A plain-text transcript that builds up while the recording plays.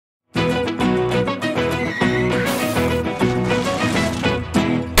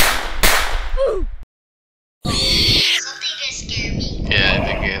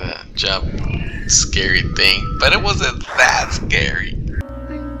thing, but it wasn't that scary.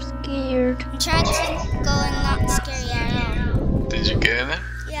 I'm scared. I'm trying to go and not scary at all. Did you get in there?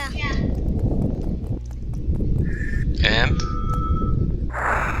 Yeah. And?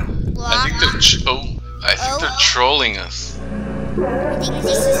 Well, I think they're trolling us. I think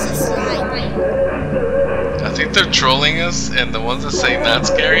this is a slide. I think they're trolling us, and the ones that say not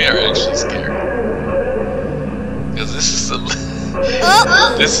scary are actually scary. Because this is a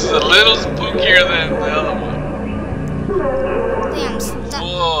this is a little spookier than the other one. Wait, I'm stuck.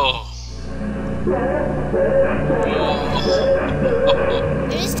 Whoa. Whoa.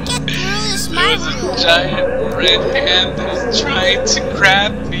 Just get through this There's a giant red hand that's trying to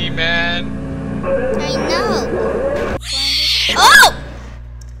grab me, man. I know. Oh!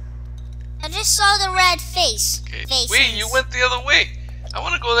 I just saw the red face. Okay. Faces. Wait, you went the other way. I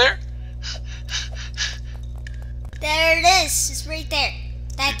want to go there. There it is. It's right there.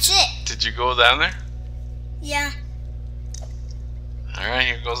 That's it. Did you go down there? Yeah. Alright,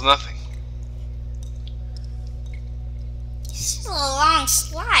 here goes nothing. This is a long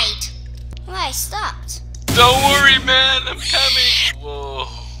slide. Oh, I stopped. Don't worry, man. I'm coming. Whoa.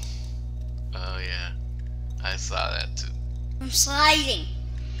 Oh, yeah. I saw that too. I'm sliding.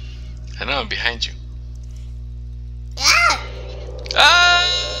 I know, I'm behind you. Yeah.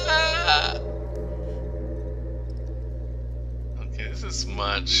 Ah! Okay, this is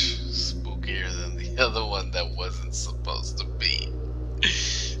much spookier than the other one that wasn't supposed to be.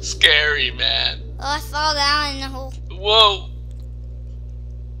 Scary, man. Oh, I fall down in the hole. Whoa.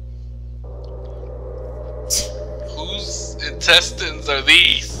 Whose intestines are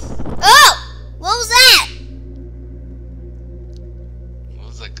these? Oh! What was that? It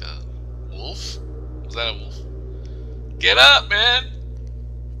was like a wolf? Was that a wolf? Get up, man!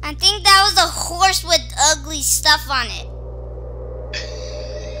 I think that was a horse with ugly stuff on it.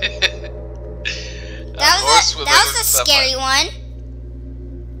 That was a scary one.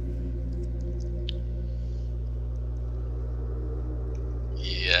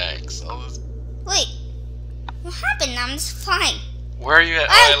 Yikes. All this... Wait, what happened? I'm just fine. Where are you at?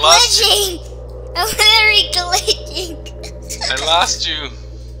 I'm I lost glitching. I'm literally glitching. I lost you.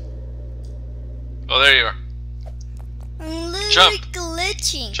 Oh, there you are. I'm literally Jump.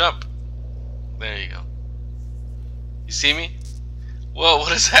 glitching. Jump. There you go. You see me? Whoa,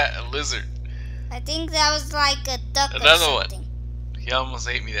 what is that? A lizard. I think that was like a duck or Another something. one. He almost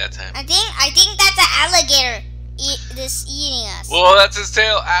ate me that time. I think that's an alligator eating us. Whoa, that's his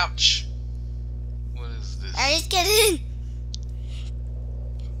tail. Ouch. What is this? I just get in.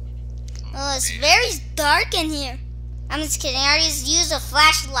 Oh, it's very dark in here. I'm just kidding. I just used a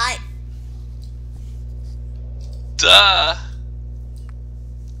flashlight. Duh.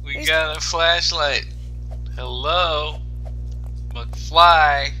 We got a flashlight. Hello,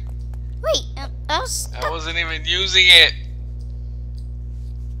 McFly. Wait, I was. I wasn't even using it.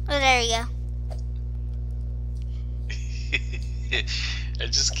 Oh, there you go. I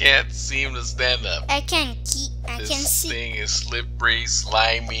just can't seem to stand up. I can see. This thing is slippery,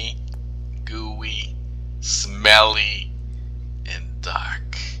 slimy, gooey, smelly, and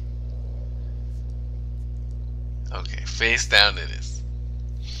dark. Okay, face down it is.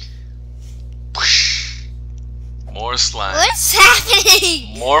 Whoosh. More slime. What's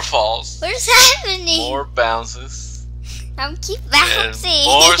happening? More falls. What's happening? More bounces. I'm keep bouncing. And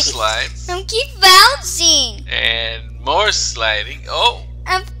more slides. I'm keep bouncing. And more sliding. Oh!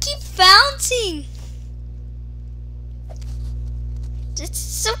 I'm keep bouncing. This is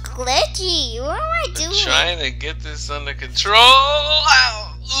so glitchy. What am I doing? I'm trying to get this under control.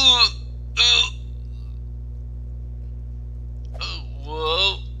 Ow!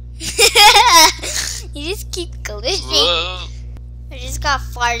 Whoa! You just keep glitching. Whoa! I just got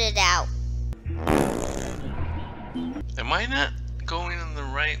farted out. Am I not going in the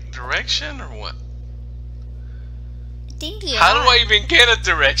right direction or what? I think you How are. do I even get a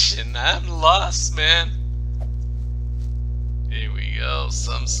direction? I'm lost, man. Here we go.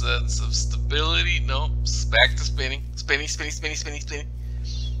 Some sense of stability. Nope. Back to spinning. Spinning, spinning, spinning, spinning, spinning.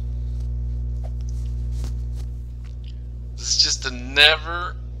 This is just a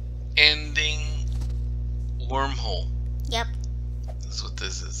never-ending wormhole. Yep. This is what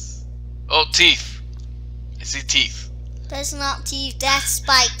this is. Oh, teeth. I see teeth. That's not teeth. That's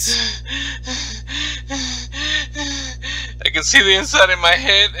spikes. I can see the inside of my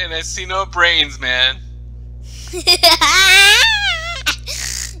head and I see no brains, man.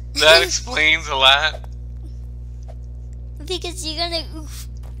 That explains a lot. Because you're gonna oof.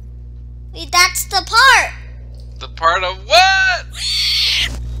 Wait, that's the part. The part of what?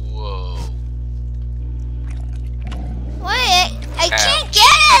 Whoa. Wait, I can't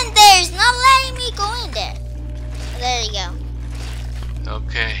get in there. It's not letting me go in there. There you go.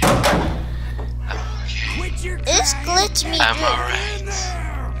 Okay. Okay. It's glitch me. I'm alright.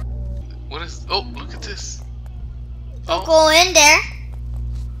 What is... Oh, look at this. Don't go in there.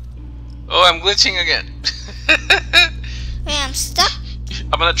 Oh, I'm glitching again. Wait, I'm stuck.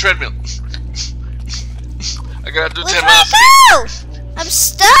 I'm on a treadmill. I gotta do 10 Where'd miles. I go? I'm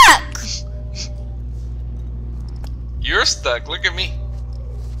stuck. You're stuck. Look at me.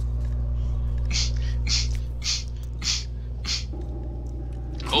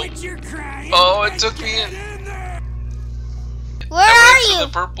 Oh, it took me in. Where are you? The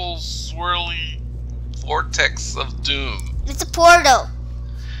purple swirly vortex of doom. It's a portal.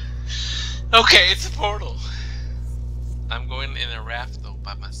 Okay, it's a portal. I'm going in a raft though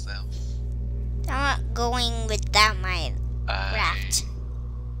by myself. I'm not going without my raft.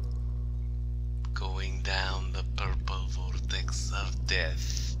 Going down the purple vortex of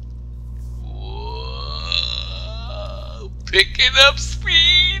death. Whoa! Picking up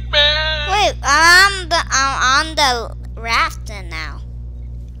speed, man. Wait, I'm on the raft now.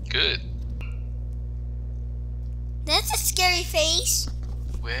 Good. That's a scary face.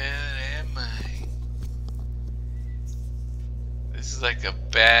 Where am I? This is like a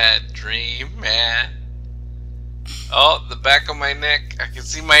bad dream, man. Oh, the back of my neck. I can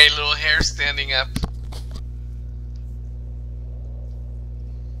see my little hair standing up.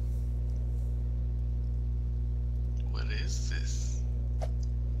 What is this?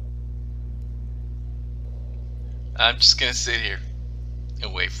 I'm just gonna sit here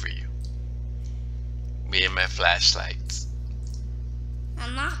and wait for you. Me and my flashlights.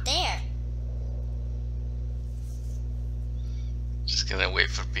 I'm not there. Just gonna wait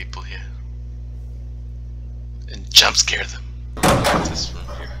for people here. And jump scare them. What's this room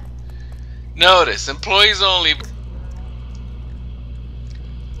here? Notice, employees only.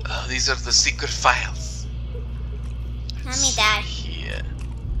 Oh, these are the secret files. Hand me that. Yeah.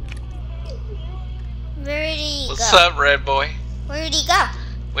 Where did he go? What's up, red boy? Where did he go?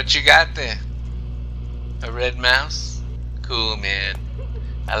 What you got there? A red mouse? Cool, man.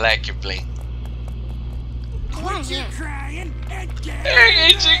 I like your bling. Come on here. Hey,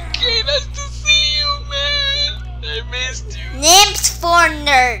 Agent K, nice to see you, man. I missed you. Name's for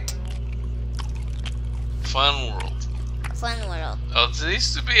nerd. Fun world. Fun world. Oh, there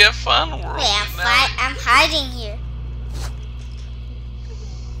used to be a fun world. Wait, I'm hiding here.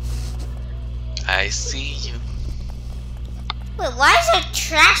 I see you. Wait, why is there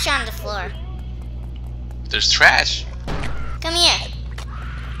trash on the floor? There's trash. Come here.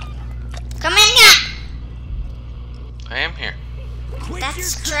 Come in here. I am here.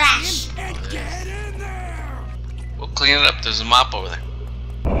 That's trash. We'll clean it up. There's a mop over there.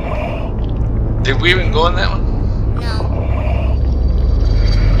 Did we even go in that one? No.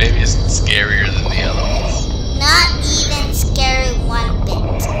 Maybe it's scarier than the other ones. Not even scary one bit.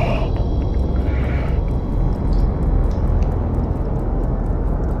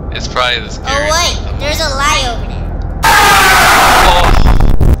 It's probably the scariest. Oh wait, there's a light over there.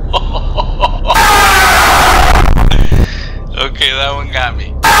 Okay, that one got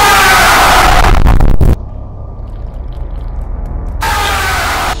me.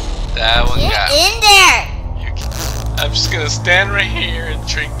 That one got me. Get in there. I'm just gonna stand right here and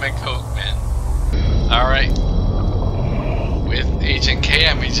drink my Coke, man. Alright. With Agent K,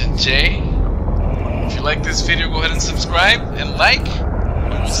 I'm Agent J. If you like this video, go ahead and subscribe and like.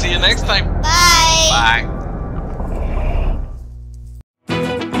 And we'll see you next time. Bye. Bye.